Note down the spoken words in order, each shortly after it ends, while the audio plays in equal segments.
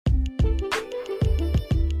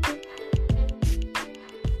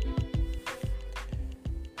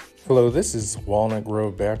Hello, this is Walnut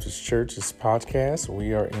Grove Baptist Church's podcast.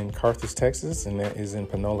 We are in Carthage, Texas, and that is in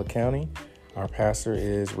Panola County. Our pastor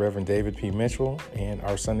is Reverend David P. Mitchell, and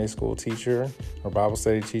our Sunday school teacher, our Bible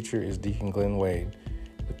study teacher, is Deacon Glenn Wade.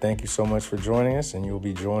 Thank you so much for joining us, and you'll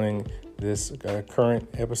be joining this current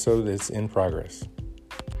episode that's in progress.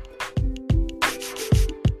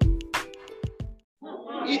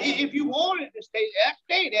 If you wanted to stay there,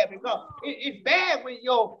 stay there, because it's bad when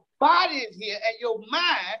your body is here and your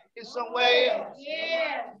mind is somewhere else.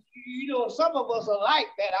 Yeah. You know, some of us are like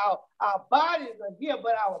that. Our bodies are here,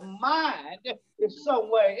 but our mind is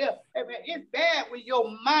somewhere else. I mean, it's bad when your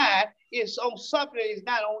mind is on something that is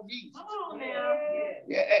not on Jesus. Come on now.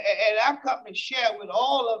 Yeah. And I come to share with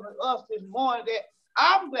all of us this morning that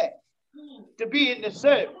I'm glad to be in the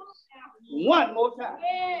service one more time.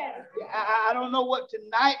 Yeah. I don't know what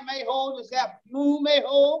tonight may hold, this afternoon may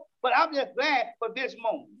hold, but I'm just glad for this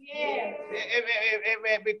moment. Yeah.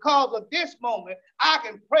 And because of this moment, I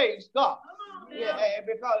can praise God. Yeah,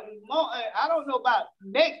 because I don't know about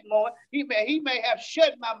next moment, he may have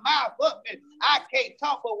shut my mouth up and I can't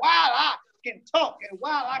talk, but while I can talk and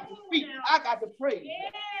while I can speak, I got to praise.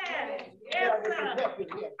 Yeah.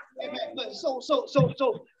 But so,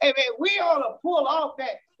 hey man, we ought to pull off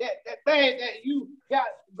that thing that you got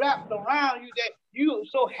wrapped around you, that you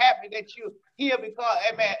so happy that you're here because,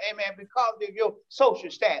 amen, because of your social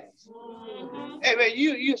status. Mm-hmm. Amen.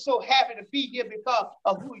 You're so happy to be here because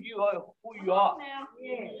of who you are.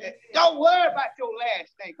 Yeah. Don't worry about your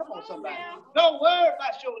last name. Come on, somebody. Don't worry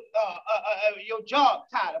about your job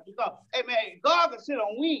title, because, amen, God can sit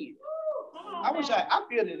on wind. I wish I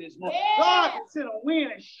feel it this morning. Yeah. God can sit on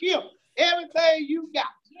wind and shift everything you got.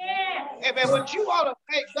 Yeah. Amen. But you ought to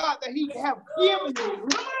thank God that He have given you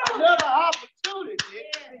another opportunity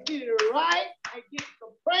to get it right and get some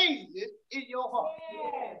praises in your heart.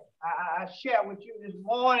 Yeah. I share with you this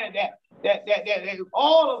morning that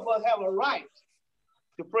all of us have a right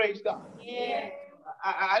to praise God. Yeah.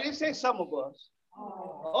 I didn't say some of us.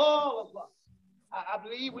 All of us. I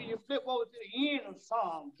believe when you flip over to the end of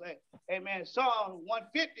Psalms, amen, Psalm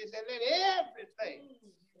 150 says, let everything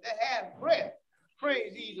that has breath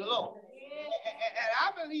praise ye the Lord. And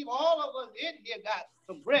I believe all of us in here got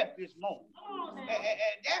some breath this moment. And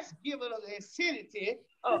that's giving us a incentive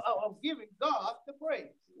of giving God the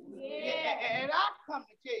praise. Yeah. And I come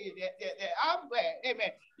to tell you that I'm glad. Amen.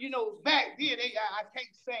 You know, back then, I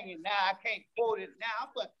can't sing it now. I can't quote it now.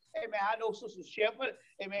 But, amen, I know Sister Shepherd,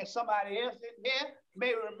 amen, somebody else in here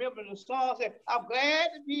may remember the song. Say, I'm glad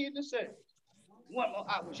to be in the service. One more,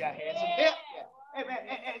 I wish I had some help. Yeah. Amen.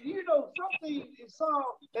 And you know, something in song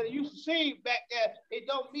that they used to sing back there, it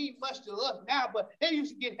don't mean much to us now, but they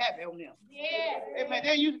used to get happy on them. Yeah. Amen.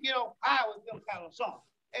 They used to get on fire with them kind of songs.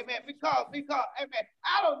 Amen. Because, amen,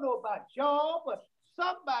 I don't know about y'all, but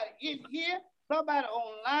somebody in here, somebody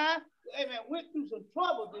online, amen, went through some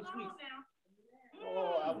trouble this week.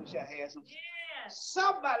 Oh, I wish I had some. Yeah.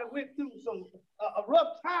 Somebody went through a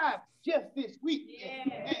rough time just this week.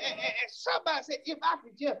 Yeah. And somebody said, if I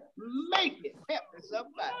could just make it, help me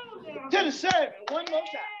somebody. To the service one more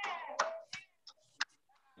time.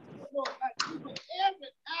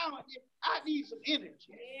 Every now and then, I need some energy.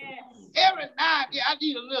 Yeah. Every now and then, I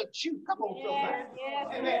need a little chew. Come on, somebody.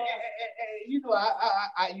 Yeah. And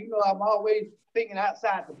you know, I'm always thinking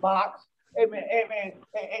outside the box. Amen.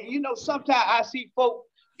 And you know, sometimes I see folk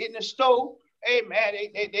in the store. Amen.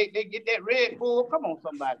 They get that Red Bull. Come on,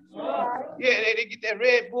 somebody. Yeah, they get that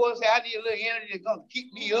Red Bull. Say, I need a little energy that's gonna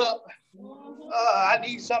keep me up. I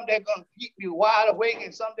need something that's gonna keep me wide awake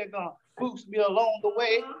and something that's gonna boost me along the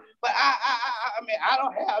way. But I mean, I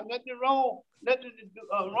don't have nothing wrong, nothing to do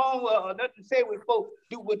wrong or nothing to say when folks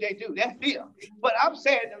do what they do. That's them. But I'm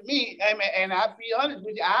saying to me, amen, and I'll be honest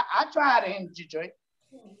with you, I tried an energy drink.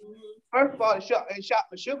 First of all, it shot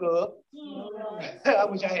my sugar up. I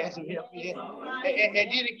wish I had some help here. And then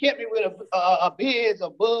it kept me with a biz, a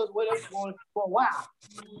buzz, whatever, for a while.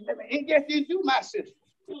 I mean, it just didn't do my system.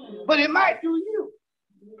 But it might do you.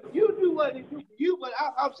 You do what it do for you, but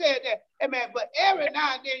I'm saying that, hey man, but every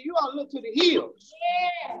now and then you ought to look to the hills.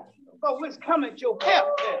 Yeah. For what's coming to your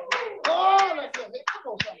help. All of your help.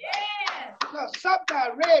 Come on, somebody. Yeah. Because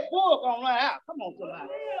sometimes Red Bull gonna run out. Come on, somebody.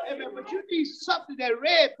 Hey man, but you need something that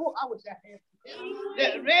Red Bull, I wish I had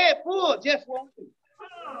that Red Bull just won't do.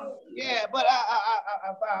 Yeah, but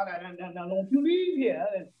I found out, now don't you leave here.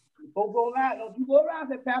 Folks go around, don't you go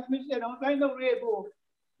around and say, Pastor Mitchell said, don't think no Red Bull.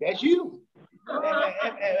 That's you. But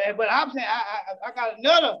I'm saying I got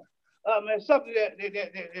another something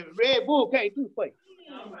that Red Bull can't do for you.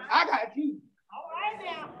 I got you. All right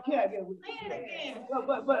now. Yeah,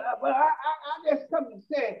 but I just come to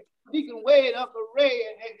say Deacon Wade, Uncle Ray,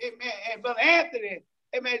 and Brother Anthony,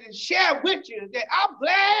 amen, to share with you that I'm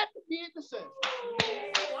glad to be in the service.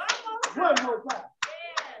 One more time.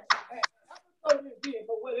 I'm going to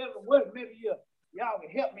for whatever, maybe y'all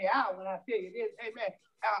can help me out when I tell you this. Amen.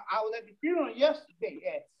 I was at the funeral yesterday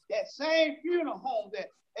at that same funeral home that,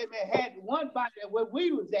 amen, had one body where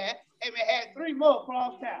we was at, amen, had 3 more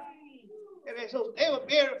across town. Amen. So they were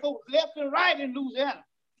burying folks left and right in Louisiana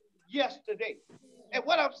yesterday. And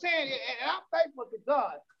what I'm saying is, and I'm thankful to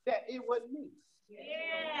God that it wasn't me.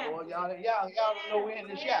 Yeah. Boy, y'all don't know we're in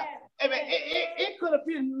the shop. Amen. It could have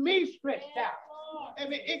been me stretched out.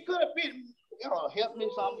 Amen. It could have been, y'all help me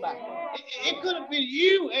somebody. It could have been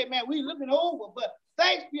you, amen. We looking over, but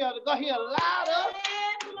thanks be to God, he allowed us.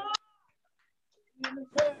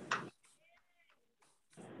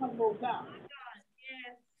 One more time.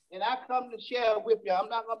 And I come to share with you. I'm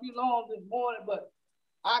not going to be long this morning, but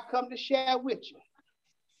I come to share with you.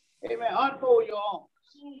 Amen. Unfold your arms.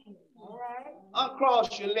 All right.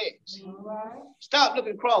 Uncross your legs. All right. Stop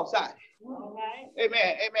looking cross-eyed. All right.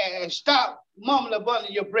 Amen. Amen. And stop mumbling up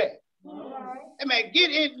under your breath. All right. Amen.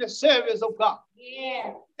 Get into the service of God.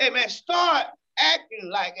 Yeah. Amen. Start acting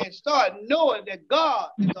like and start knowing that God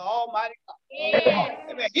is the Almighty God. Yeah.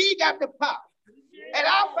 Amen. He got the power. And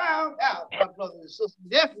I found out, my brothers and sisters,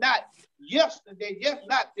 just not yesterday, just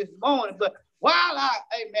not this morning, but while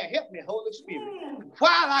amen, help me, Holy Spirit,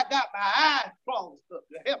 while I got my eyes crossed up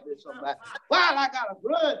to help me somebody, while I got a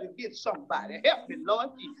grudge against somebody, help me, Lord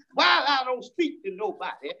Jesus, while I don't speak to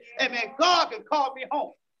nobody, amen, God can call me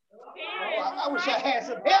home. Oh, I wish I had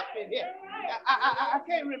some help in here. I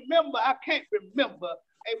can't remember,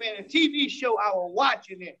 amen, a TV show I was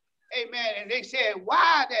watching it, amen, and they said,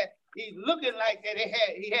 why that he's looking like that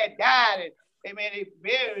he had died, and amen, they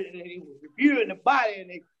buried and he was reviewing the body, and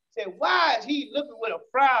they said, why is he looking with a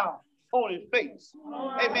frown on his face?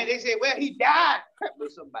 Amen. They said, well, he died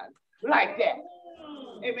with somebody like that.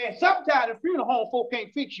 Amen. Sometimes the funeral home folk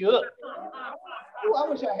can't fix you up. Ooh, I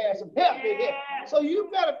wish I had some help in here. So you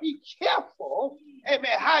better be careful,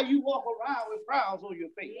 amen, how you walk around with frowns on your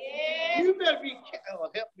face. You better be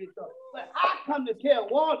careful. Help me, son. But I come to tell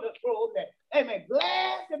Walnut Grove that, amen,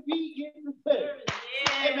 glad to be in the service.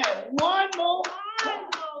 Amen. One more time.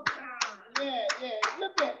 Yeah.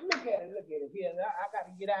 Look at it here. I got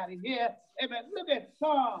to get out of here. Amen. Look at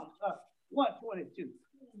Psalm 122.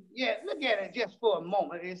 Yeah, look at it just for a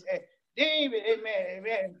moment. It's David,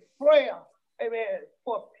 amen, prayer, amen,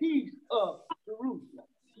 for peace of Jerusalem.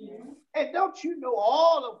 And don't you know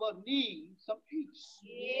all of us need some peace?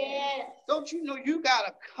 Yes. Don't you know you got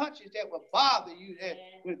a conscience that will bother you that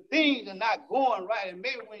when things are not going right, and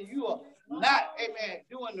maybe when you are not, amen,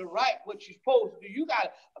 doing the right, what you're supposed to do, you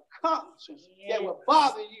got a conscience that will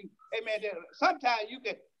bother you, amen, that sometimes you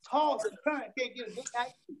can toss and turn and can't get a good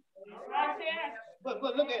night's sleep. But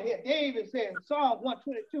look at here. David says Psalm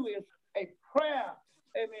 122 is a prayer,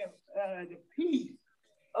 amen, the peace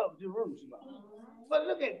of Jerusalem. But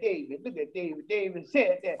look at David. David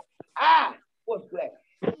said that I was glad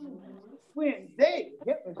when David,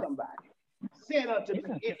 help me somebody, said unto me.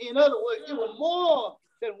 In other words, it was more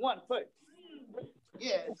than one person.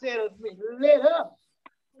 Yeah, it said unto me, let us.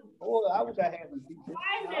 Oh, I wish I had some people.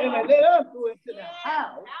 Amen. Let us go into the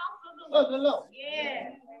house of the Lord. Yeah.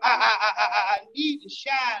 I need to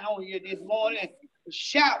shine on you this morning, to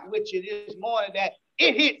shout with you this morning that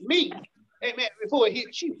it hit me, amen, before it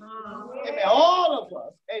hit you. Amen. All of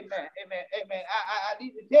us, amen. I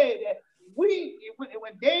need to tell you that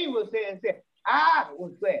when David said, I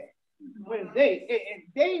was glad. When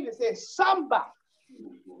David said, somebody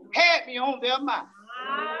had me on their mind.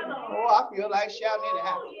 Oh, I feel like shouting in the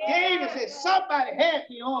house. David said, somebody had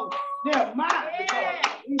me on their mind. Because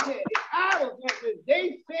he said, I was glad.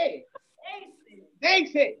 They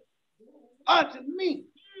said unto me.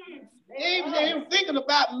 David said, he was thinking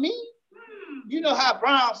about me. You know how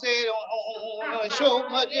Brown said on the show,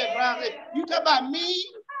 Brown said, you talk about me?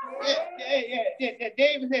 Yeah.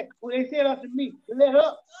 David said, well, they said unto me, let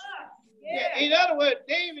us. Yeah. In other words,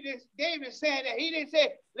 David saying that he didn't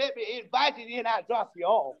say, let me invite you in, I'll drop you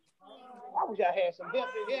off. I wish I had some help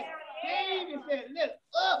in here. David said, let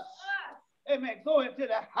us, amen, go into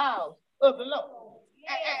the house of the Lord.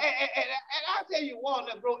 And I tell you,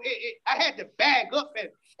 Walnut, bro, I had to back up and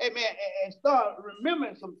start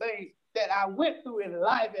remembering some things that I went through in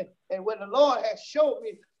life. And when the Lord has showed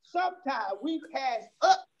me, sometimes we pass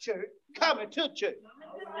up church coming to church.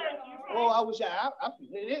 Oh, I wish I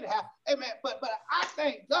didn't have. Amen. But I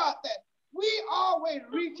thank God that we always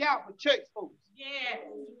reach out for church folks. Yeah.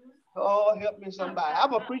 Oh, help me somebody.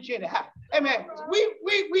 I'm a preacher anyhow. Amen.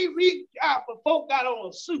 We reach out for folk got on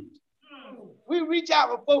a suit. We reach out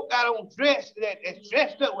when folk got on dress that's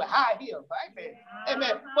dressed up with high heels. Amen.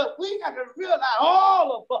 Amen. But we got to realize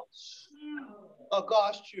all of us are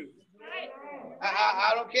God's children.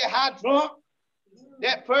 I don't care how drunk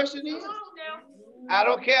that person is. I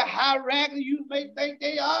don't care how raggedy you may think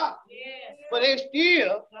they are. But they're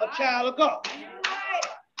still a child of God.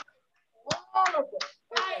 All of us.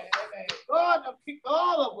 Amen. God will pick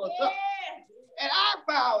all of us up. And I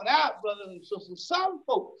found out, brothers and sisters, some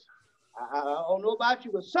folks, I don't know about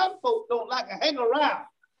you, but some folks don't like to hang around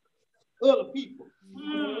other people.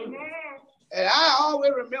 And I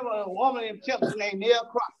always remember a woman in Texas named Nell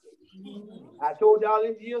Crockett. I told y'all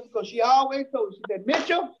this years because she always told me, she said,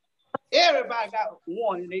 Mitchell, everybody got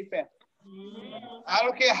one in their family. I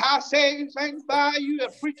don't care how saved, sanctified you, a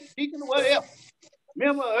preacher, deacon, whatever.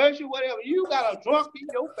 Remember, Ursula, whatever, you got a drunk in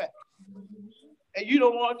your family. And you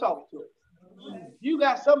don't want to talk to it. You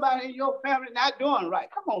got somebody in your family not doing right.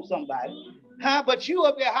 Come on, somebody. Huh? But you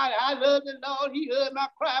up there, I love the Lord. He heard my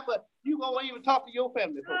cry, but you won't even talk to your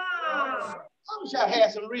family folks. I wish I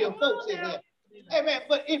had some real folks in here. Amen.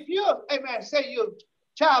 But if you're, amen, say you're a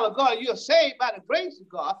child of God, you're saved by the grace of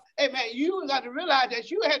God, amen, you got to realize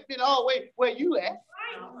that you haven't been all the way where you at.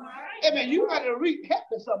 Amen. You got to reach help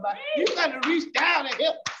to somebody. You got to reach down and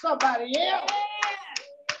help somebody else.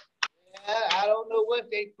 I don't know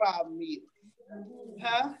what their problem is.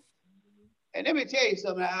 Huh? And let me tell you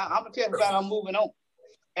something. I'm going to tell you about I'm moving on.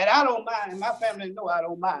 And I don't mind. My family know I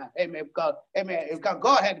don't mind. Amen. Because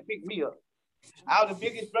God had to pick me up. I was the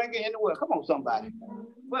biggest drinker in the world. Come on, somebody.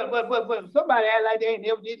 But somebody act like they ain't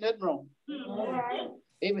never did nothing wrong. Somebody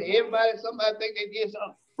think they did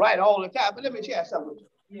something right all the time. But let me share something with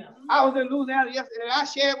you. I was in Louisiana yesterday, and I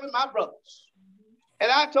shared with my brothers. And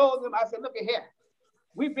I told them, I said, look at here.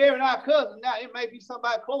 We burying our cousin now. It may be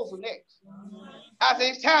somebody closer next. I said,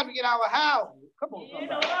 it's time to get our house. Come on,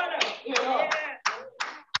 somebody.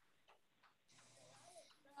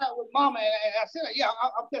 With Mama, and I said,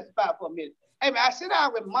 I'm testifying for a minute. Hey, man, I sit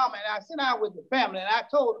down with Mama, and I sit down with the family, and I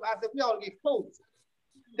told them, I said, we ought to get closer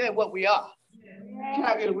than what we are. Can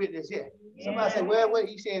I get a witness here? Somebody said, well, what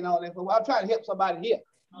he saying all that for? Well, I'm trying to help somebody here.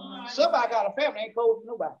 Somebody got a family, ain't close to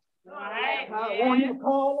nobody. I want you to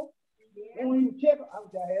call them. When you check, but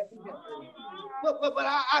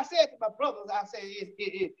I said to my brothers,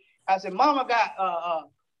 I said, Mama got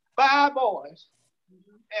 5 boys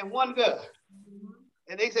and 1 girl,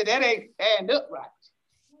 and they said that ain't adding up right.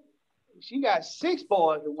 She got 6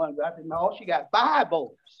 boys and 1 girl. I said, no, she got 5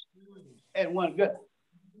 boys and 1 girl.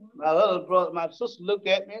 My sister looked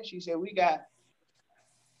at me and she said, we got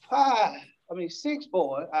 6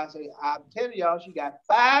 boys. I said, I'm telling y'all, she got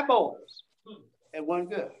 5 boys and 1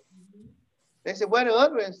 girl. They said, well, the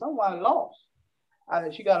other is someone lost. I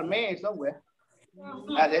said, she got a man somewhere.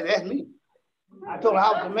 I said, that's me. I told her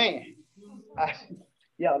I was the man.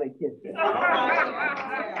 Y'all, they kidding.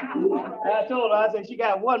 I told her, I said, she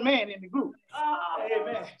got 1 man in the group.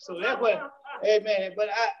 Amen. So that's what, amen.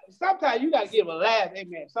 But sometimes you got to give a laugh,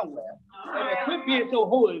 amen, somewhere. Amen. Quit being so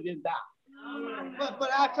holy than thou.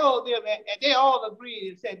 But I told them, and they all agreed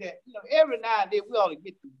and said that, every now and then we ought to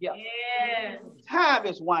get together. Yeah. Time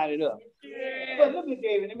is winding up. Yeah. But look at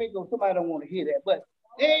David. Let me go. Somebody don't want to hear that. But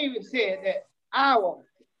David said that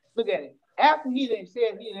look at it. After he done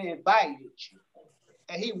said he done invited you,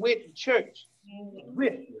 and he went to church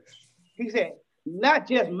with you, he said, not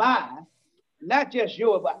just mine, not just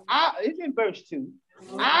yours, but it's in verse 2.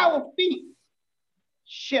 Our feet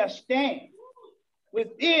shall stand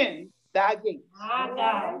within thy gates,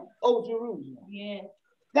 O Jerusalem. Yeah.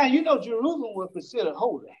 Now, Jerusalem was considered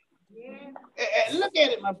holy. Yeah. And look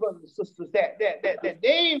at it, my brothers and sisters, that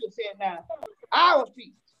David said, now, our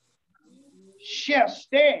feet shall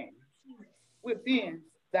stand within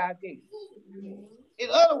thy gates. In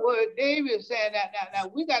other words, David is saying that now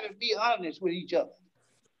we got to be honest with each other.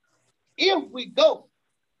 If we go,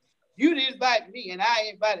 you invite me and I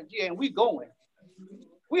invited you and we going,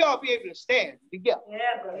 we all be able to stand together.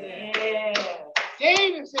 Yeah.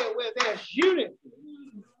 David said, well, there's unity.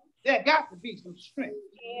 There got to be some strength.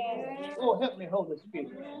 Yeah. Oh, help me, Holy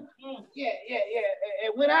Spirit. Yeah.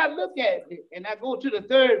 And when I look at it, and I go to the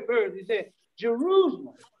 3rd verse, it says,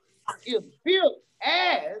 Jerusalem is built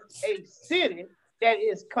as a city that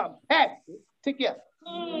is compacted together.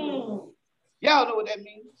 Y'all know what that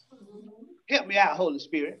means? Help me out, Holy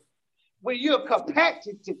Spirit. When you're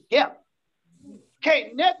compacted together,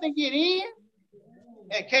 can't nothing get in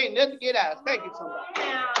and can't nothing get out. Thank you, somebody.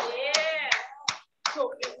 Yeah.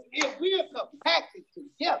 So if we are compacted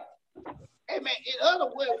together, amen, in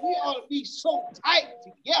other words, we ought to be so tight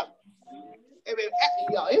together. Amen.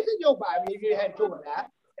 Y'all, it's in your Bible if you had to it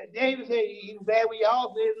out. And David said, he's glad we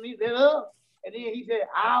all live in love. And then he said,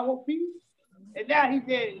 our feet. And now he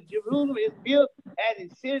said, Jerusalem is built as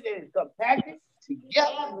a city that is compacted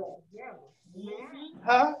together.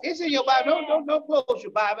 Huh? It's in your Bible. Don't close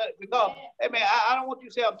your Bible because, hey man, I don't want you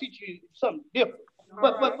to say I'm teaching you something different.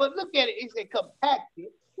 But look at it. It's a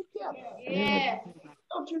compacted together. Yeah.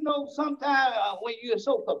 Don't you know sometimes when you're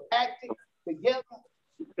so compacted together,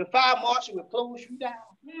 the fire marshal will close you down.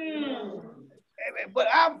 But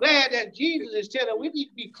I'm glad that Jesus is telling us we need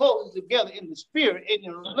to be closer together in the spirit, in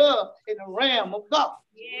the love, in the realm of God.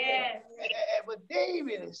 Yes. But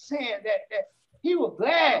David is saying that he was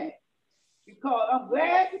glad because I'm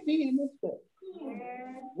glad to be in this place.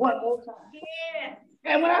 One more time. Yeah.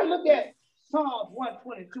 And when I look at Psalms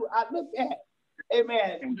 122, I look at,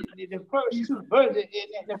 amen, the first two verses,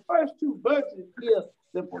 and the first two verses is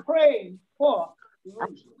the praise for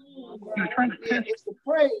Jerusalem. It's the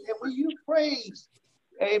praise, and when you praise,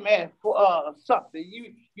 amen, for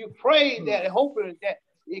something, you praise that and hoping that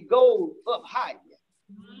it goes up higher.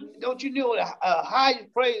 Don't you know the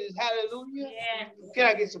highest praise is hallelujah? Yeah. Can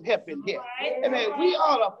I get some help in here? Amen. We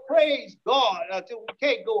ought to praise God until we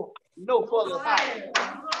can't go no further higher.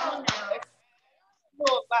 I don't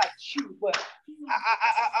know about you, but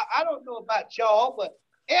I don't know about y'all, but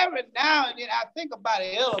every now and then I think about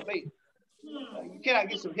an elevator. Can I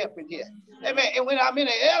get some help in here? Amen. And when I'm in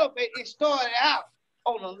an elevator, it started out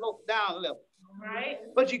on a low down level. Right.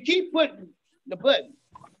 But you keep putting the button,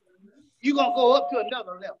 you're going to go up to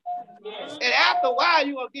another level. And after a while,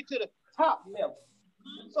 you're going to get to the top level.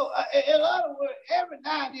 So in other words, every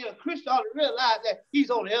now and then a Christian ought to realize that he's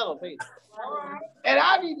on the elevator. And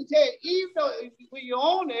I need to tell you, even though when you're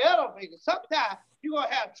on the elevator, sometimes you're going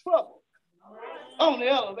to have trouble on the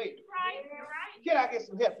elevator. Can I get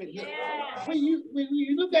some help in here? When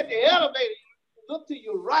you look at the elevator, you look to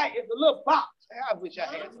your right, it's a little box. I wish I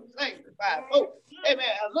had some sanctified folks. Hey man,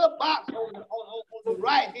 a little box on the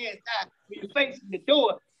right hand side when you're facing the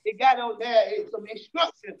door. It got on there some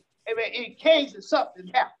instructions. Hey man, in case of something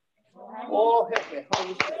happens. Oh, help me,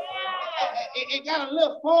 Holy Spirit. It got a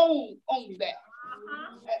little phone on that.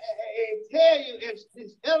 It tell you if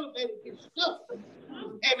this elevator gets stuck.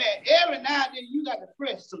 Hey man, every now and then you got to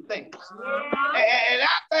press some things. And I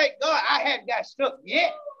thank God I hadn't got stuck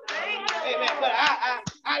yet. Amen. But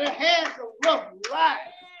I done had some rough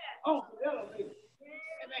rides on the elevator.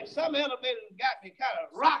 Amen. Some elevators got me kind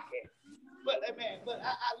of rocky. But amen. But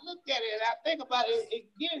I look at it and I think about it. It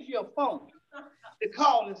gives you a phone to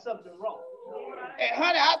call if something wrong. And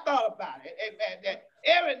honey, I thought about it. Amen. That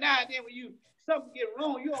every now and then when something get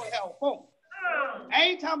wrong, you ought to have a phone. I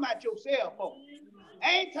ain't talking about your cell phone.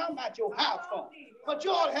 I ain't talking about your house phone. But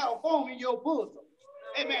you ought to have a phone in your bosom.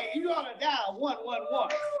 Amen. You ought to dial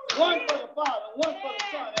 111. One for the Father, one for the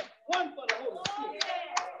Son, and one for the Holy Spirit.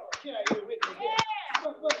 Can I hear it again?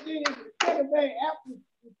 But then the second thing, after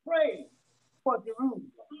we pray for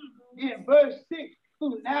Jerusalem, in verse 6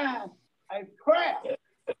 through 9, I pray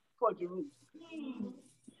for Jerusalem.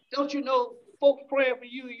 Don't you know folks praying for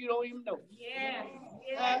you, you don't even know?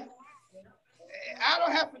 Yeah. I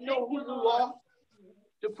don't have to know who you are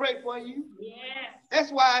to pray for you. Yeah.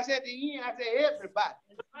 That's why I said at the end, I said everybody.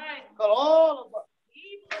 Because all of us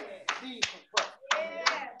need some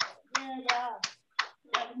prayer. Yeah, God.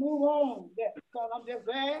 Got to move on. Because I'm just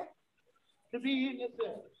glad to be in this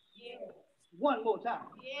service. One more time.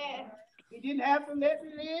 Yeah. He didn't have to let me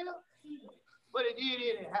live, but it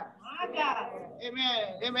did anyhow. My God.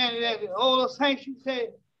 Amen. Amen. All the saints you say,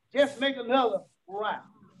 just make another round.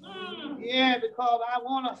 Yeah, because I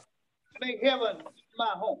want to make heaven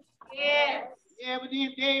my home. Yeah. Yeah, but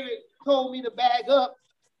then David told me to back up,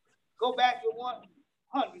 go back to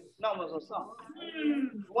 100 numbers of songs.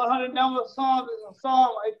 100 numbers of songs is a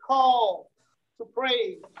song, a call to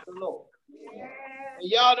praise the Lord. Yeah. And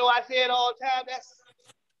y'all know I say it all the time, that's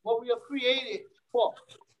what we are created for.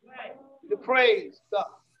 Right. To praise God.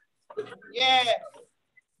 Yeah.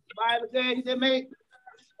 The Bible says he said, make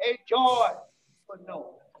a joy for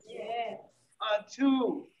Noah. Yeah.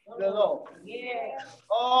 Unto the Lord. Yeah.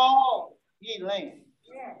 All ye land.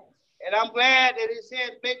 Yeah. And I'm glad that it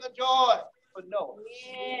said make a joy for Noah.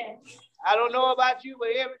 Yeah. I don't know about you, but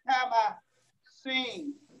every time I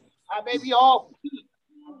sing, I may be off key.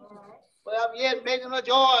 But I'm yet making a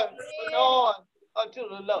joy for Noah unto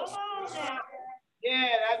the Lord. Yeah,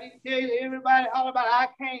 I need to tell you, everybody holler about I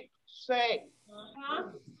can't sing.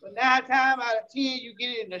 But 9 times out of 10, you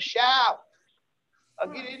get in the shower or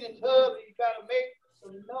get in the tub and you got to make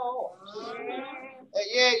some noise. And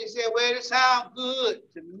yeah, you say, well, it sounds good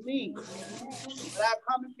to me. But I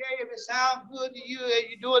come and tell you, if it sounds good to you and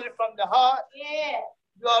you're doing it from the heart,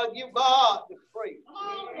 you ought to give God the praise.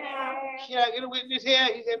 Should I get a witness here?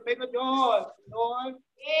 He said, make a door, Lord.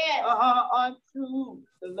 Unto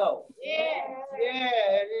the Lord.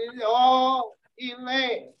 It is all in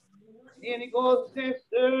land. Then he goes and says,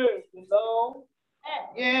 serve the Lord.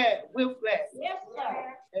 With flesh. Yes,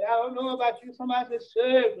 sir. And I don't know about you. Somebody said,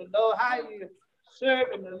 serve the Lord. How you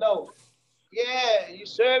serving the Lord? You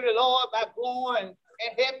serve the Lord by going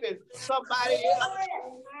and helping somebody else.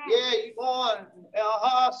 You're going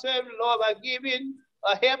serve the Lord by giving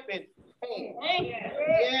a helping hand.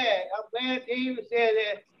 I'm glad David said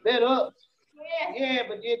that. Let us.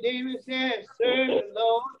 But then David said, serve the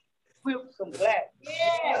Lord with some gladness.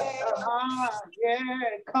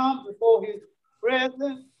 Come before his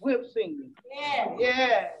presence with singing.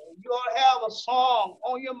 You ought to have a song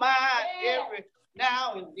on your mind every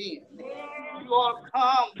now and then. You ought to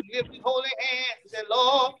come, lift your holy hand and say,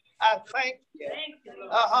 Lord, I thank you.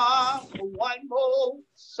 For one more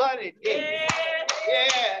sunny day.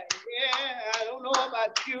 I don't know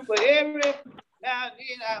about you, but every now and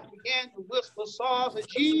then I began to whisper songs of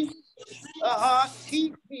Jesus.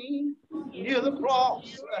 Keep me near the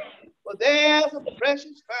cross. But there's a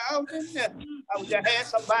precious fountain. I wish I had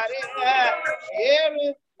somebody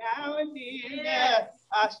every now and then.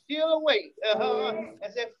 I still awake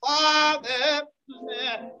and say, Father,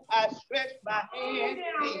 I stretch my hand.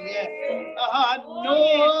 No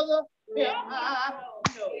other help I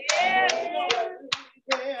know.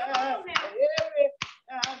 Every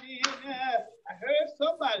now and then, I heard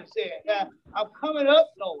somebody say, I'm coming up,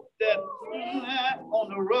 Lord, on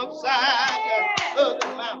the rough side of the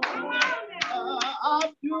mountain.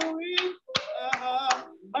 I'm doing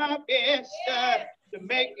my best to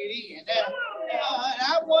make it in. And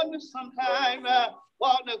I wonder sometimes,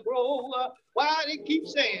 Walnut Grove, why they keep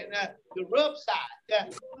saying the rough side.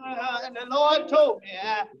 And the Lord told me,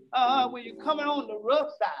 when you're coming on the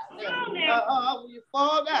rough side, when you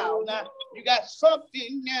fall down, you got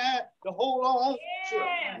something to hold on to.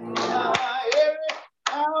 Every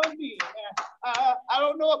now and then, I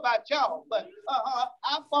don't know about y'all, but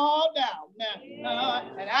I fall down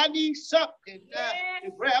and I need something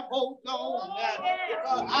to grab hold on.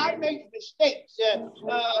 I make mistakes, and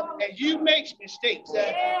you make mistakes,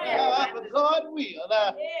 but God will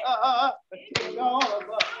protect all of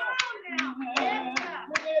us.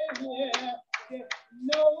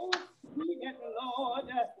 No, we at the Lord,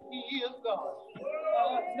 He is God.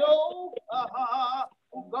 No,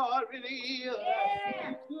 who God really is.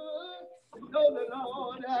 He's good. Know the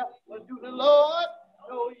Lord, but do the Lord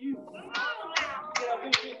know you?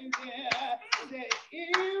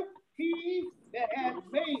 If He that has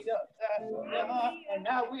made us, and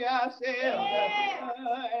now we ourselves,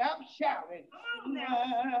 and I'm shouting.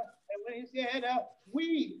 And when He said,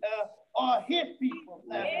 we are His people,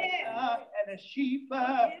 and the sheep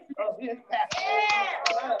of His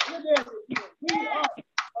pasture. We are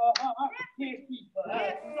His people.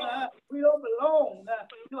 We don't belong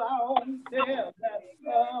to our own selves.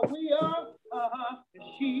 We are the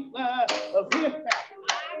sheep of His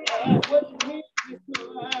pasture. What means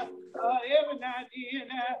every now and then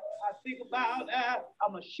I think about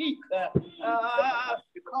I'm a sheep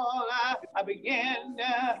because I began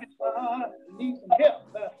to need some help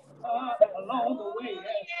along the way.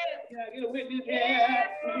 Can I get a witness here?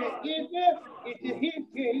 It's His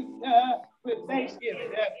case with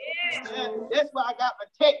Thanksgiving. That's where I got my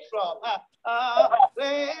text from.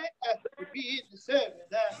 Glad to be in the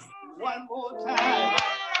service one more time.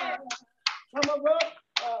 Some of us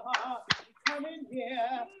come in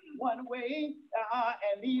here one way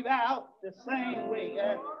and leave out the same way.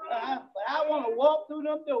 But I want to walk through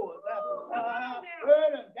them doors,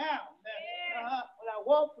 burn them down. When I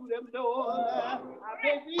walk through them doors, I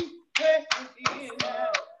may be dressed in,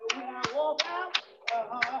 but when I walk out,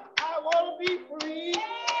 I want to be free.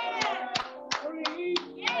 Free.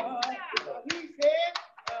 He said,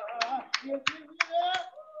 he'll give me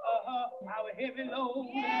our heavy load.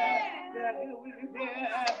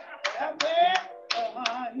 I'm glad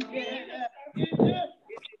he said,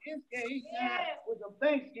 into his gate with a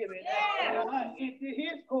thanksgiving, into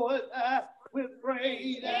his court with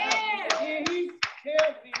praise. And he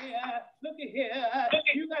tells me, look at here,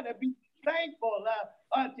 you got to be thankful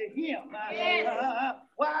unto him.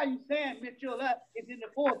 Why are you saying, Mitchell? It's in the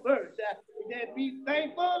 4th verse. That be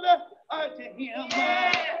thankful unto him.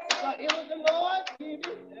 It was the Lord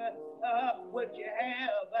giving what you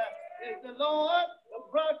have. It's the Lord who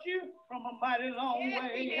brought you from a mighty long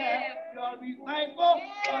way. You ought to be thankful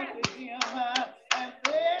unto him and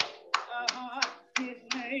bless his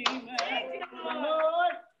name. The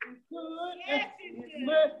Lord is good. His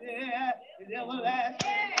mercy is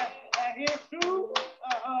everlasting. And his truth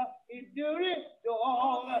enduring to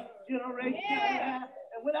all generation.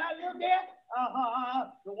 And when I look at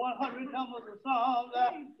the 100 numbers of Psalms,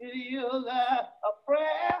 it is a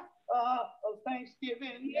prayer of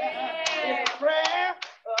thanksgiving. It's a prayer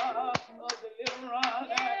of deliverance. I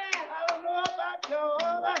don't know about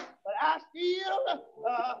y'all, but I still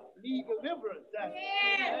need deliverance. I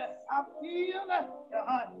feel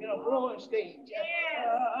in a growing stage.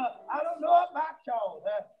 I don't know about y'all,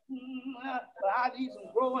 but I need some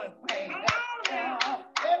growing pain.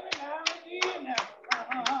 Every now and then,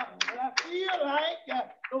 but I feel like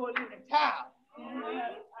throwing in the towel. I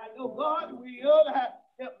know God will help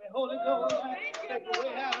me, Holy Ghost, take the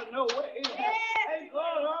way out of no way. Ain't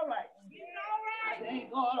God all right? Ain't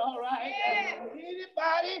God all right?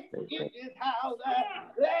 Anybody in this house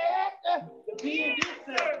glad to be in this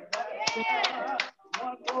service?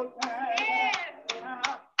 One more time.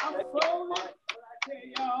 I'm closing, but I tell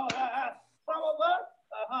y'all, some of us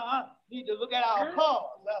need to look at our cars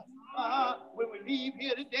when we leave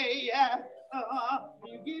here today.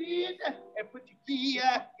 When you get in and put your key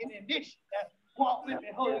in the ignition, walk with me,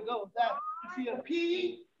 Holy Ghost. You see a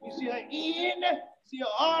P, you see an N, you see an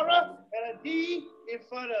R and a D in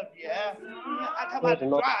front of you. I'm talking about the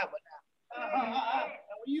driver now. And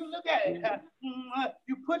when you look at it,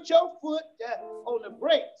 you put your foot on the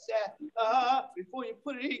brakes before you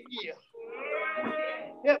put it in gear.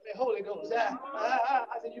 Help me, Holy Ghost. I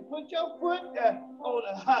said you put your foot on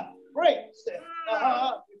the brakes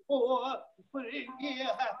before you put it in gear.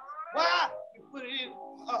 Why you put it in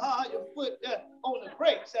your foot on the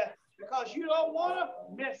brakes? Because you don't want to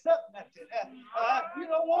mess up nothing. You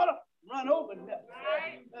don't want to run over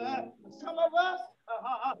nothing. Some of us,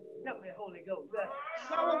 help me, Holy Ghost.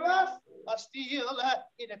 Some of us are still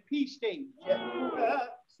in the P stage.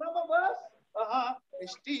 Some of us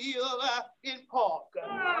is still in park.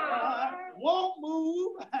 Won't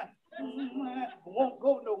move, won't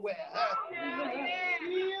go nowhere. Still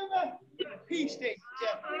in the P stage.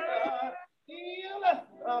 Still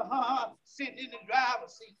sitting in the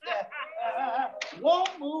driver's seat.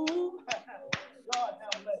 Won't move. God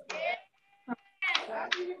have mercy. I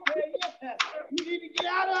need to tell you, you need to get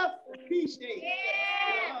out of the P stage.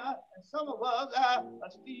 And some of us are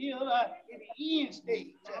still in the end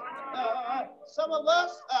stage. Some of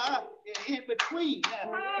us are in between.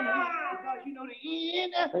 Because you know the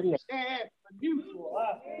end stands for neutral.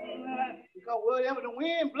 Because wherever the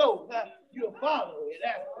wind blows, you'll follow it.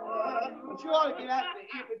 But you ought to get out of the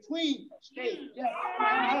in-between stage. You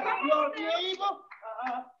ought to be able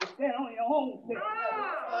to stand on your own feet.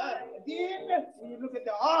 Then, when you look at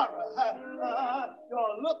the aura, you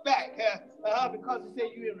ought to look back because it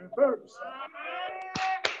says you're in reverse.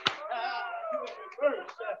 You're in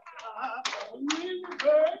reverse. When you're in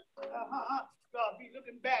reverse, you ought to be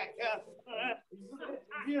looking back. You look at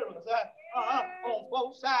the mirrors on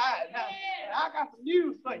both sides. And I got some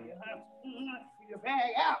news for you. You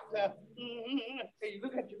bag out and you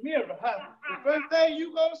look at your mirror. The first thing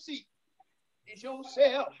you're going to see is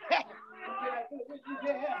yourself. Because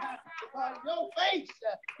your face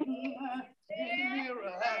in the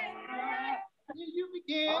mirror. You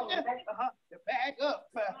begin to back up.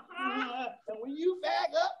 And when you back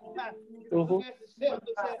up, you look at yourself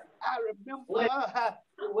and say, I remember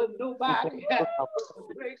there was nobody but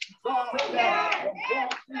the grace of God where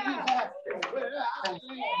I am.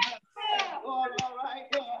 God, all right.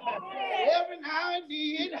 Every now and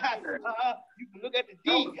then, you can look at the D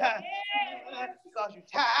because you're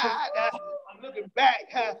tired of looking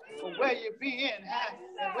back for where you've been and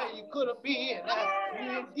where you could have been.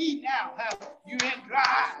 You're in D now. You're in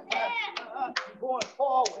drive. You're going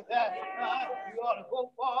forward. You ought to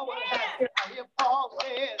go forward. I hear Paul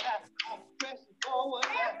says, I'm pressing forward to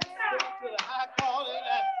the high calling,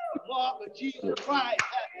 mark of Jesus Christ.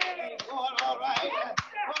 Ain't going all right.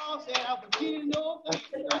 Paul said, I'm beginning no things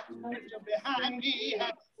that are behind me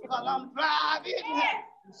because I'm driving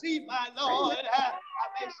to see my Lord. I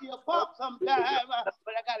may see a bump sometime,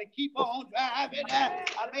 but I got to keep on driving.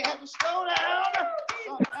 I may have to slow down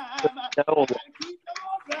sometime. I got to keep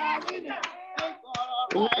on driving. Ain't going all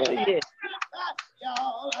right.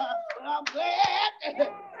 Y'all, but I'm glad. I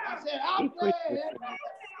said, I'm glad.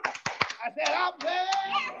 I'm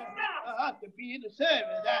glad to be in the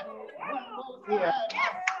service. One more time.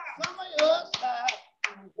 Some of us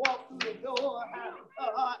walk through the door,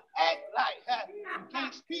 act like you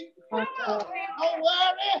can't speak. Don't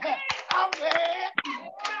worry, I'm glad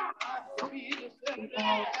to be in the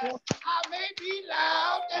service. I may be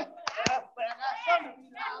loud, but I got something to be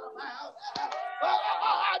loud about.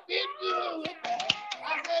 Oh, I've been good. I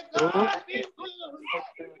said, God been good.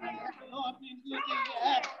 Lord been good to you.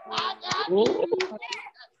 I got you.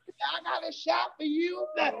 I got to shout. shout for you.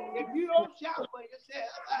 If you don't shout for yourself,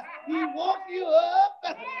 he woke you up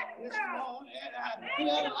this morning. He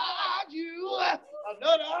allowed you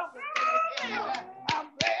another opportunity. I'm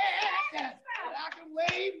glad that I can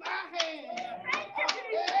wave my hand. I'm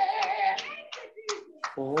glad.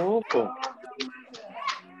 Oh,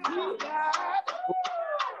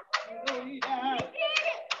 He died.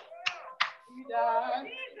 He died. He died.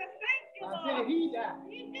 I said he died.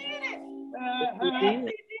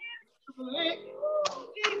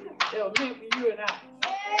 They'll live for you and I.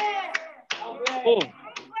 I'm glad to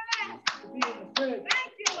be in the church.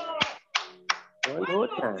 one more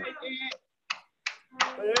time.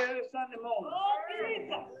 But early Sunday morning.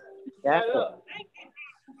 Got Got up. up.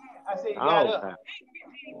 I said you got All up. right.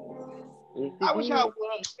 Yes, I wish I would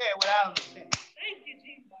understand what I understand.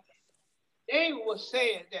 David was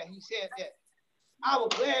saying that. He said that I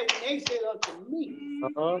was glad when they said unto me.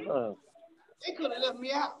 They could have left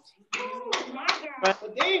me out.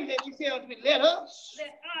 But David said, he said unto me, let us.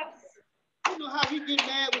 You know how we get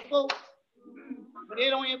mad with folks when they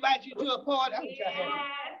don't invite you to a party?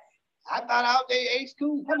 I thought out there ain't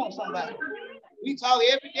school. Come on, somebody. We talk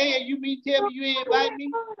every day and you mean tell me you ain't invite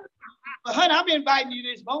me. But honey, I'm inviting you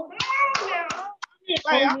this morning.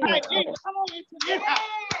 I'm like, Jesus, come on into this house.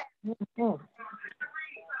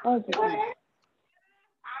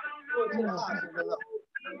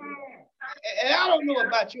 And I don't know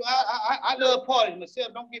about you. I love parties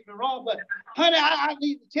myself. Don't get me wrong, but honey, I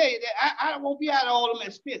need to tell you that I don't want to be out of all them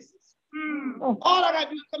expenses. All I gotta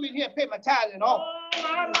do is come in here and pay my tithes and all.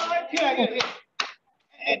 Here I get here.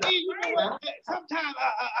 And then you know what? Sometimes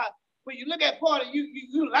when you look at parties,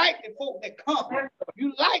 you like the folk that come.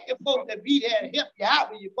 You like the folk that be there and help you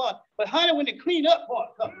out with your party. But honey, when the clean up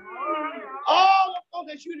part comes, all the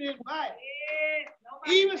folks that you didn't invite,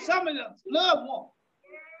 even some of the loved ones,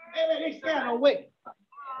 they stand away.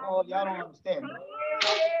 Oh, y'all don't understand me.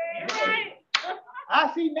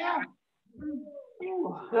 I see now.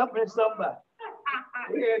 Helping somebody.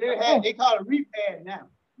 Yeah, they call it repad now.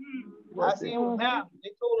 I see them now.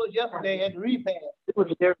 They told us yesterday at the repad.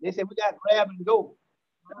 They said we got to grab and go.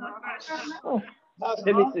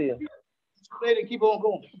 Let me see it. They keep on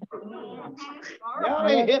going. Y'all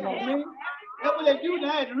ain't helping me. That's what they do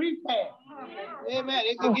now at the repad. Hey man,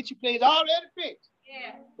 they can get your place already fixed.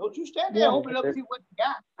 Yeah. Don't you stand there, open it up and see what you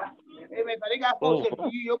got. Hey man, they got folks that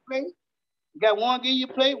give you your place. You got one give you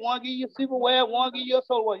a plate, one give you silverware, one give you a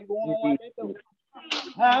soda. You going on like that though?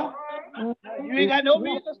 Huh? You ain't got no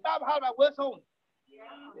reason to stop hollering about what's on it.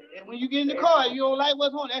 And when you get in the car, you don't like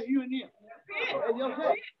what's on it, that's you and them. That's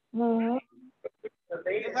yourself.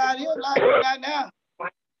 That's how it is like we got now.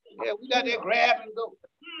 Yeah, we got that grab and go.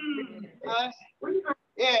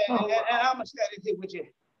 Yeah, and I'm gonna share this here with you.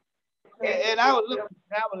 And I was looking,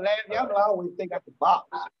 I was laughing. Y'all know I always think I could box.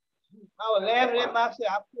 I was laughing at myself.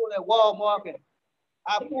 I pulled that Walmart and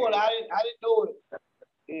I pulled. I didn't know it.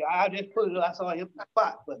 Yeah, I just put it. I saw him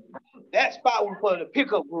spot, but that spot was for the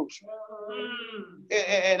pickup grocery.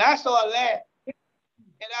 And I started laughing.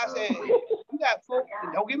 And I said, "You got folks.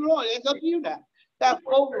 Don't get me wrong. It's up to you now. That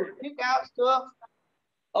folks will pick out stuff."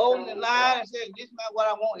 Holding the line and said, "This is not what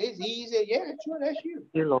I want. It's easy." Yeah, sure, that's you.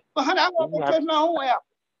 But honey, I want to touch my own apple.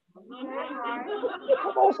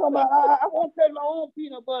 Come on, somebody. I want to touch my own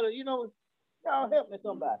peanut butter. You know, y'all help me,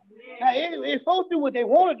 somebody. Now, if folks do what they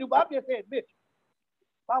want to do, but I'm just saying, bitch.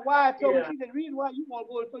 My wife told me, she said, the reason why you want to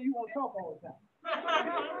go is so you want to talk all the time.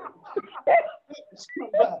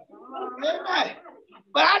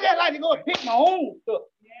 But I just like to go and pick my own stuff.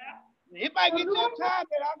 It might get to a time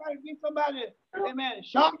that I might get somebody, hey man, to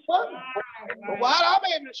shop for me. But while I'm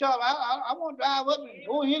able to shop, I want to drive up and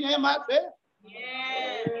go in there myself.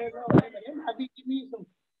 Yeah. It might be give me some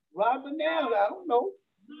raw bananas. I don't know.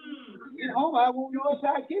 Get home, I won't know until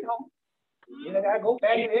I get home. Then I gotta go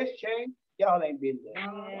back to this chain. Y'all ain't been there.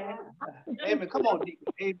 Amen. Come on, Deacon.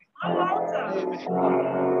 Amen. Amen.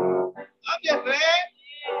 I'm just glad.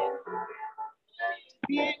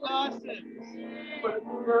 He ain't God's son.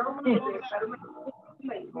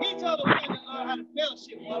 He told us to learn how to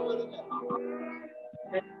fellowship one with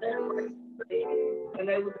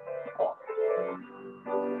another.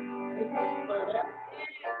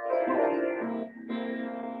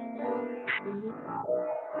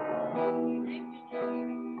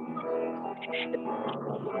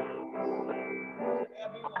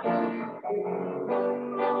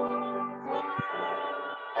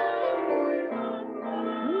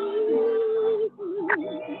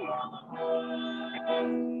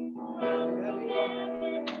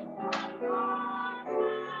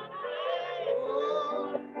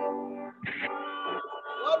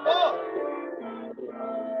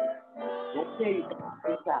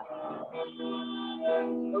 stop.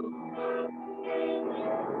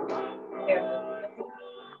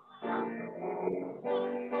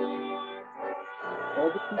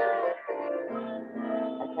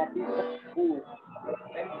 I got these fools.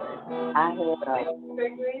 I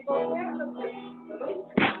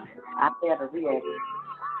had a reaction.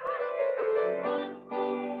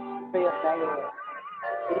 Feel bad.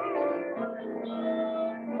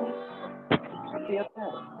 Feel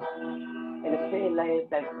bad. And the pain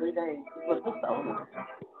lasts like 3 days. It was just over.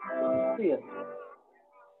 Feel.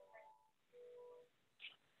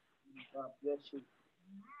 God bless you.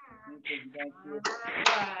 Thank you.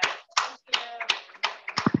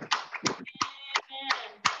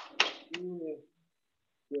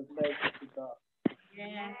 You're faithful to God.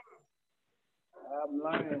 Yeah. I'm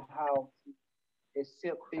learning how to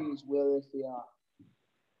accept things well as they are.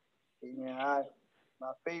 Amen.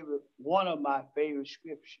 One of my favorite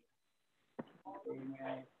scriptures.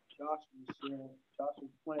 Amen. Joshua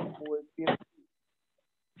 24:15.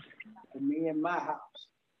 For me and my house,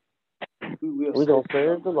 we're gonna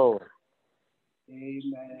serve the Lord.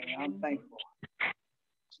 Amen. I'm thankful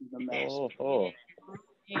to the Master.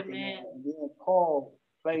 Amen. And then Paul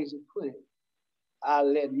plays it put it. I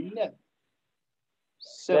let nothing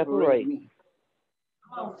separate me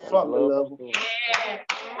from the love of God.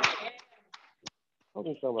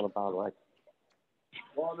 Talking something about like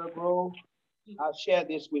Walter, bro, I'll share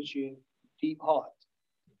this with you, deep heart,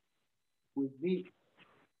 with deep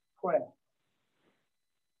prayer.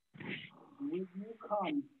 When you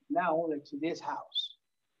come not only to this house,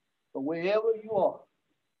 but wherever you are,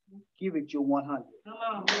 give it your 100.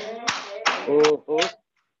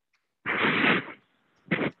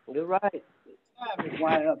 You're right. Time is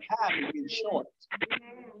winding up. Time is getting short.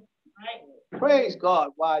 Praise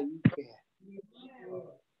God while you can.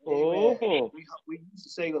 Amen. We used to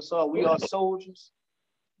sing a song, we are soldiers.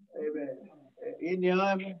 Amen. In the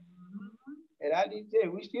army. And I need to tell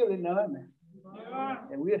you, we're still in the army.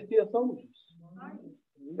 And we are still soldiers.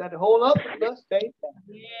 We got to hold up and let's stay down.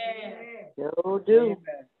 You do.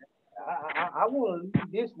 Amen. I want to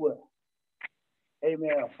leave this way.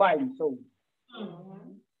 Amen. A fighting soldier.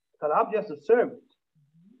 Because I'm just a servant.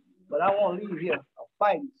 But I want to leave here a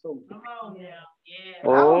fighting soldier. I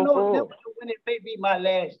don't know when it may be my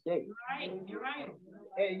last day. You're right.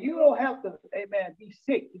 And you don't have to, amen, be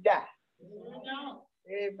sick to die.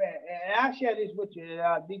 Amen. And I'll share this with you.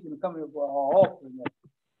 Our deacon coming for our offering.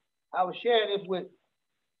 I was sharing this with,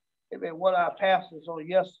 amen, one of our pastors on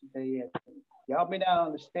yesterday. Y'all may not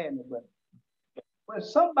understand it, but when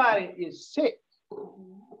somebody is sick,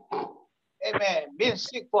 amen, been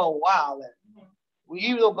sick for a while, and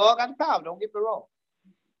even though God got the power, don't get me wrong,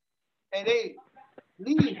 and they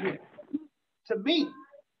leave here, to me,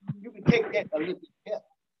 you can take that a little bit better.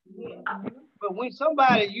 But when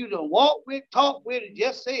somebody you done walk with, talk with, and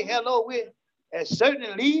just say hello with, and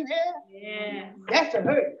certainly leave here, that's a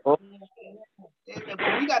hurt. Amen.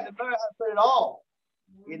 But we got to learn how to put it all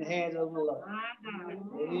in the hands of the Lord.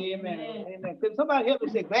 Amen. Amen. Could somebody help me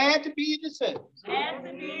say, glad to be in the service?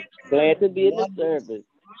 Glad to be in the service.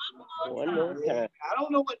 One more time. I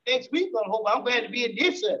don't know what next week gonna hold, but I'm glad to be in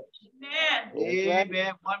this service.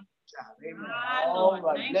 Amen. One more time. Amen. All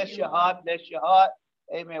right. Bless your heart. Bless your heart.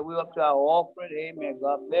 Amen. We're up to our offering. Amen.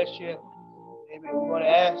 God bless you. Amen. We're going to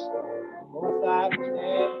ask both sides to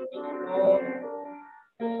stand.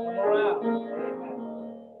 Come around. Amen.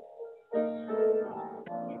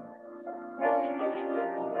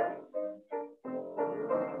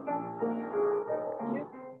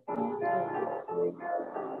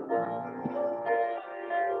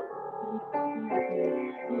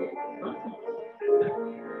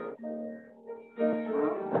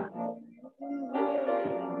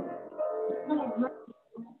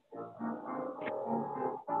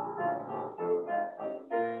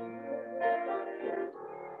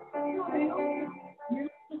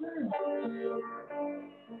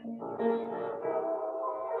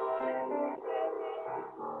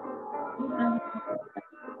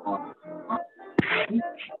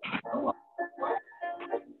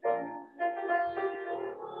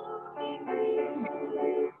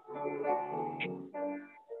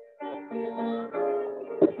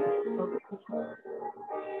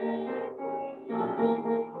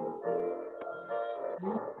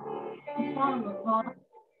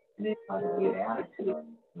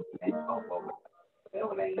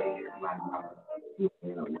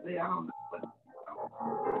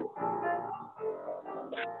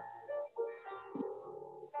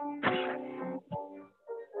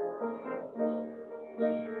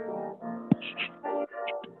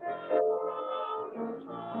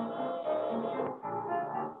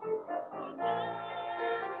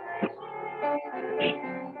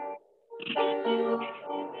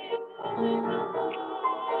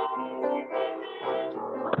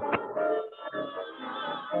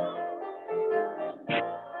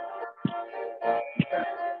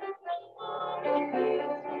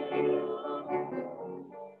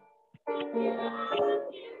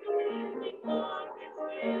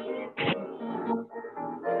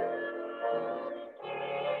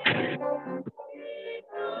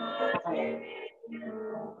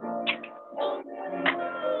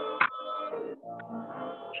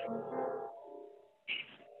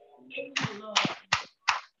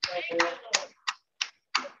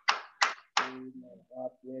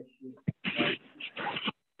 God bless you.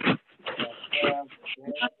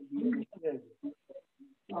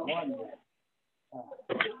 Wonderful.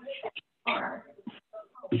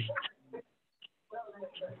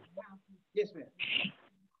 Yes, ma'am.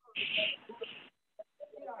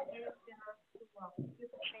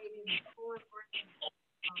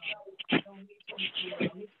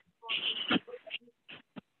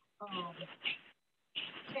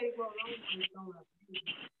 Teddy Roll is going to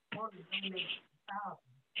want to donate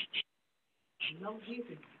 1,000. No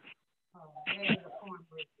giving. There's a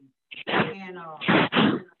cornbread. And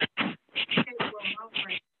Teddy Roll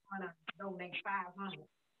want to donate 500.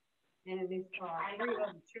 And it's 3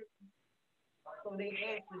 other churches. So they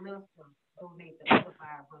asking us to donate the other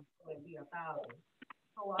 500, so it'll be 1,000.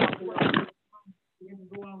 So I want to just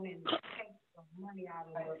go on and take some money out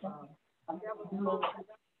of the devil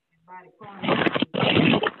and buy the corn.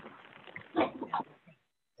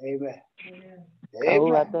 Amen. Amen.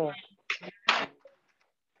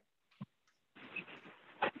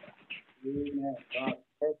 Amen. God,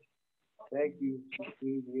 thank you.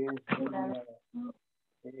 Amen.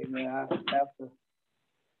 After,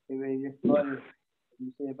 amen, it's funny you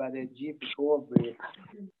say about that Jiffy cornbread.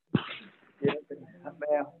 Yeah,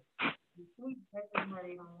 ma'am.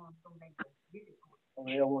 Oh,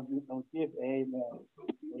 they don't want to do no Jiffy. Amen.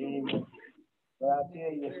 Amen. But I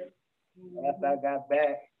tell you, after I got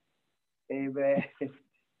back, amen,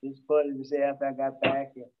 it's funny to say after I got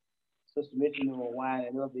back, and Sister Mitchell were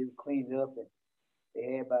winding up, they were cleaning up, and they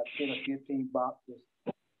had about 10 or 15 boxes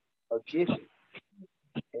of Jiffy.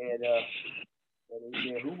 And they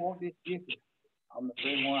said, who wants this Jiffy? I'm the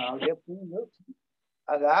first one out there cleaning up.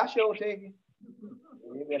 I said, I sure take it.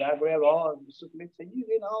 Amen. I grabbed all, Sister Mitchell said, you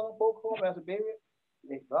getting all them folks home? I said, baby,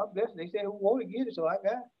 God bless them. They said, who want to get it? So I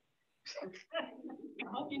got it. I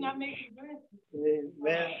hope you're not making bread.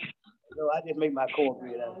 Man, no, I just make my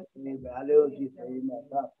cornbread out of it. Amen. I love you. Amen.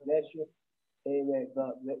 God bless you. Amen.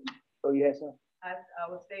 God bless you. Oh, you had something? I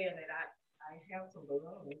was saying that I have some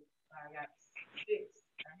balloons. I got 6.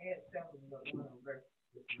 I had 7, but one of them.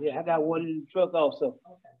 Yeah, I got one in the truck also.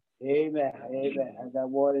 Okay. Amen. Amen. I got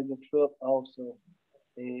one in the truck also.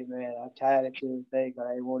 Amen. I tied it to the thing because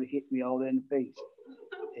I didn't want to hit me all in the face.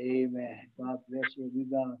 Amen. God bless you. We're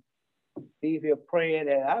going to leave here praying.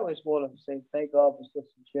 And I always want to say thank God for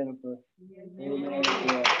Sister Jennifer. Amen.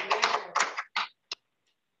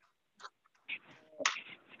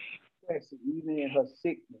 Pressing, even in her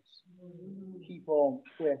sickness. Keep on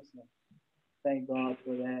pressing. Thank God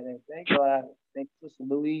for that. And thank God, I think Sister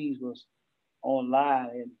Louise was online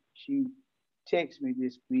and she texted me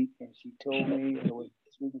this week and she told me, it was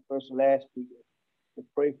this week the first last week, to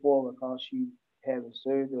pray for her because she having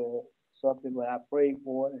surgery or something, but I prayed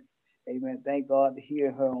for her. Amen. Thank God to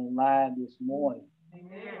hear her online this morning.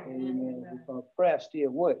 Amen. Because prayer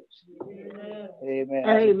still works. Amen.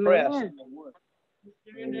 Amen. Prayer still works.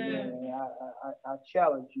 Amen. I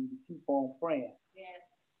challenge you to keep on praying.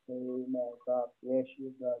 Amen. God bless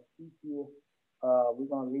you. God keep you. We're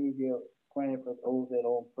going to leave here praying for those that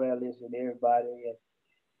are on prayer list and everybody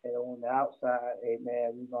and on the outside.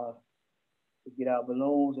 Amen. We're going to get our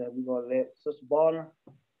balloons and we're going to let Sister Barner,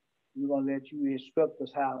 we're going to let you instruct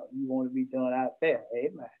us how you want to be done out there.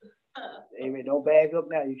 Amen. Amen. Don't bag up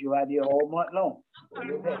now. It's your idea all month long.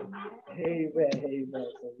 Amen. Amen. Amen.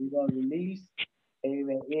 So we're going to release.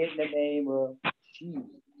 Amen. In the name of Jesus.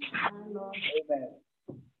 Amen.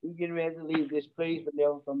 We're getting ready to leave this place, but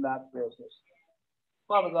never from thy presence.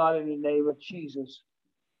 Father God, in the name of Jesus,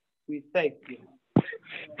 we thank you.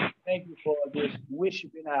 Thank you for this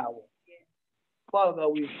worshiping hour. Father God,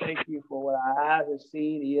 we thank you for what our eyes have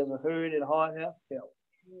seen, ears have heard, and heart have felt.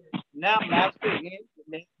 Now, Master, in the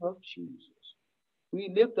name of Jesus, we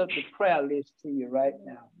lift up the prayer list to you right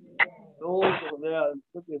now. Those that are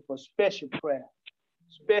looking for special prayer,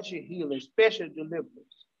 special healing, special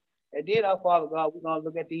deliverance. And then, our Father God, we're going to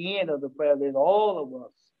look at the end of the prayer list. All of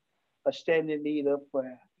us are standing in need of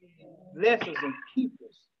prayer. Bless us and keep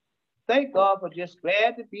us. Thank God for just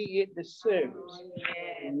glad to be in the service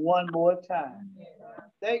one more time.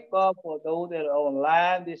 Thank God for those that are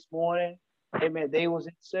online this morning. Amen. They was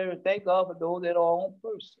in service. Thank God for those that are on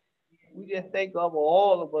person. We just thank God for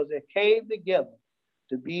all of us that came together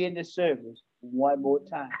to be in the service one more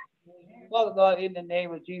time. Father God, in the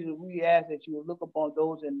name of Jesus, we ask that you will look upon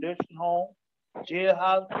those in nursing home,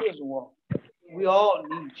 jailhouse, prison wall. We all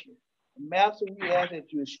need you. Master, we ask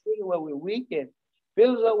that you will strengthen where we're weak and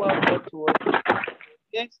fill us up where we're weak to us.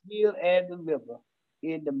 Yes, heal and deliver.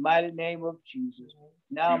 In the mighty name of Jesus.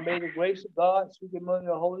 Now may the grace of God, sweet communion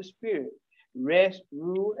of the Holy Spirit, rest,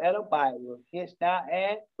 rule, and abide with us. Hence now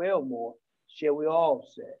and forevermore, shall we all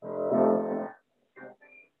say.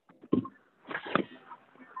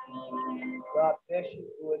 God bless you.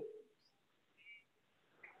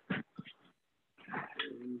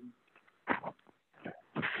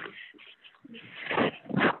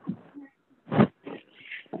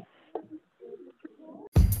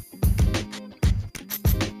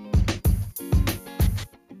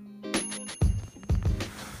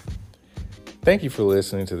 Thank you for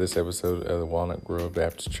listening to this episode of the Walnut Grove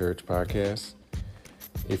Baptist Church podcast.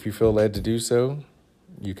 If you feel led to do so,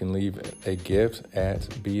 you can leave a gift at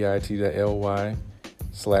bit.ly/Walnut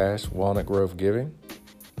Grove Giving.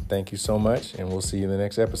 Thank you so much, and we'll see you in the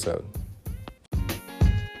next episode.